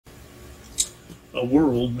A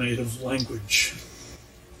world made of language.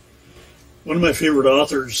 One of my favorite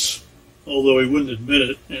authors, although he wouldn't admit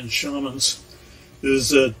it, and shamans,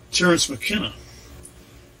 is Terence McKenna,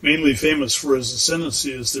 mainly famous for his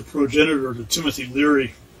ascendancy as the progenitor to Timothy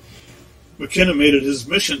Leary. McKenna made it his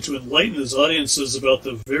mission to enlighten his audiences about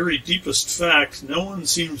the very deepest fact no one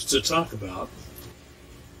seems to talk about,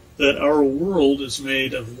 that our world is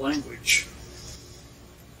made of language.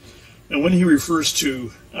 And when he refers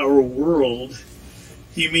to our world,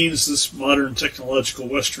 he means this modern technological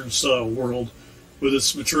Western-style world with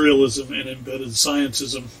its materialism and embedded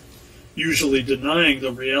scientism, usually denying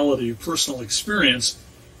the reality of personal experience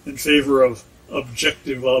in favor of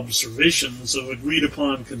objective observations of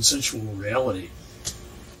agreed-upon consensual reality.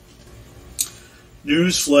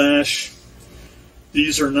 Newsflash: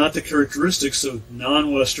 these are not the characteristics of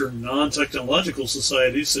non-Western, non-technological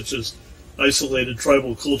societies such as isolated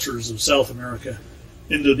tribal cultures of South America,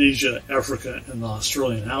 Indonesia, Africa, and the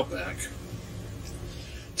Australian outback.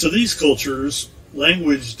 To these cultures,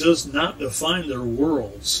 language does not define their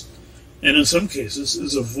worlds, and in some cases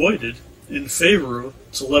is avoided in favor of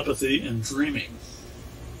telepathy and dreaming.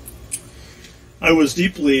 I was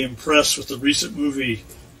deeply impressed with the recent movie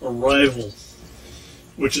Arrival,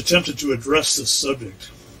 which attempted to address this subject.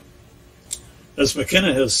 As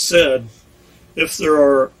McKenna has said, if there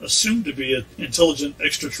are assumed to be intelligent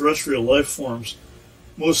extraterrestrial life forms,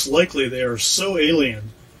 most likely they are so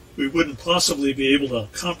alien we wouldn't possibly be able to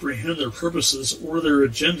comprehend their purposes or their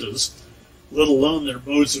agendas, let alone their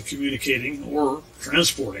modes of communicating or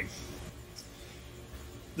transporting.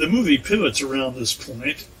 The movie pivots around this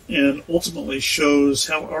point and ultimately shows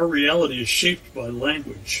how our reality is shaped by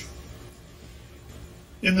language.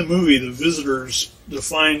 In the movie, the visitors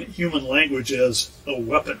define human language as a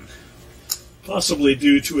weapon, possibly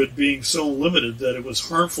due to it being so limited that it was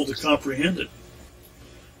harmful to comprehend it.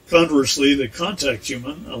 Conversely, the contact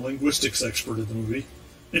human, a linguistics expert in the movie,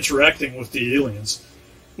 interacting with the aliens,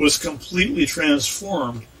 was completely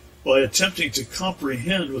transformed by attempting to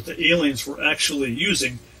comprehend what the aliens were actually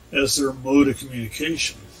using as their mode of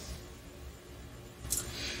communication.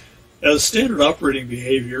 As standard operating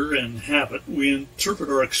behavior and habit, we interpret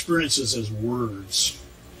our experiences as words.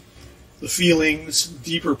 The feelings,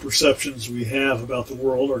 deeper perceptions we have about the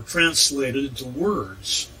world are translated into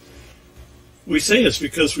words. We say it's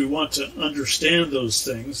because we want to understand those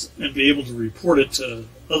things and be able to report it to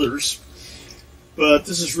others, but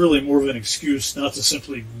this is really more of an excuse not to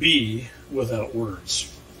simply be without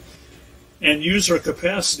words, and use our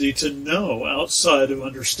capacity to know outside of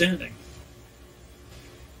understanding.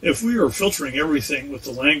 If we are filtering everything with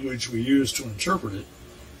the language we use to interpret it,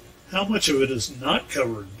 how much of it is not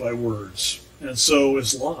covered by words, and so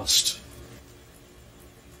is lost?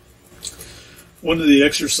 One of the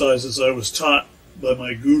exercises I was taught by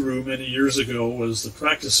my guru many years ago was the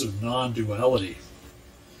practice of non-duality.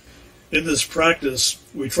 In this practice,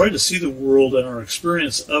 we try to see the world and our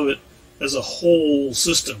experience of it as a whole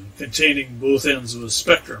system containing both ends of a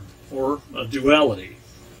spectrum, or a duality.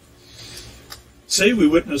 Say we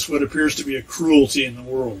witness what appears to be a cruelty in the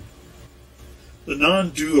world. The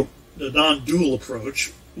non-dual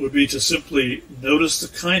approach would be to simply notice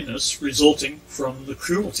the kindness resulting from the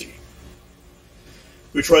cruelty.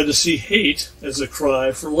 We try to see hate as a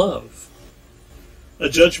cry for love, a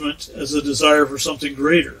judgment as a desire for something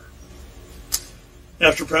greater.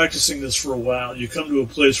 After practicing this for a while, you come to a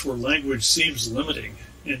place where language seems limiting,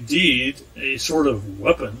 indeed a sort of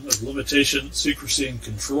weapon of limitation, secrecy, and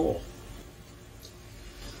control.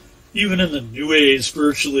 Even in the New Age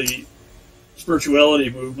spirituality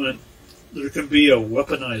movement, there can be a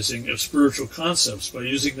weaponizing of spiritual concepts by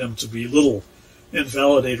using them to belittle,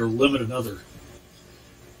 invalidate, or limit another.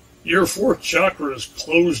 Your fourth chakra is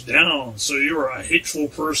closed down, so you are a hateful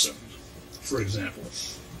person, for example.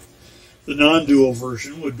 The non-dual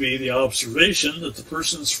version would be the observation that the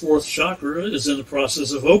person's fourth chakra is in the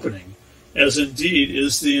process of opening, as indeed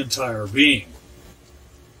is the entire being.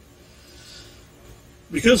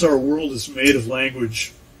 Because our world is made of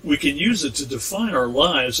language, we can use it to define our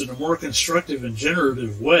lives in a more constructive and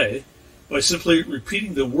generative way by simply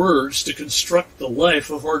repeating the words to construct the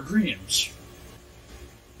life of our dreams.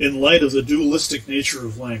 In light of the dualistic nature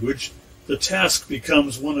of language, the task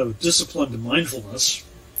becomes one of disciplined mindfulness,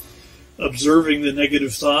 observing the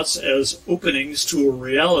negative thoughts as openings to a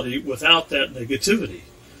reality without that negativity,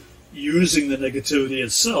 using the negativity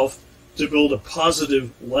itself to build a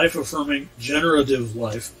positive, life-affirming, generative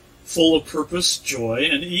life full of purpose, joy,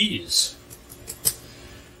 and ease.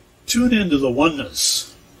 Tune into the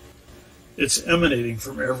oneness. It's emanating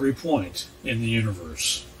from every point in the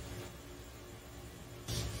universe.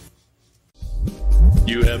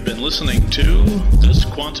 You have been listening to This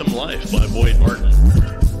Quantum Life by Boyd Martin,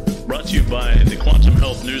 brought to you by the Quantum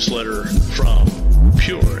Health Newsletter from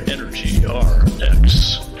Pure Energy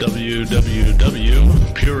RX,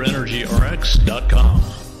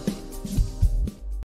 www.pureenergyrx.com.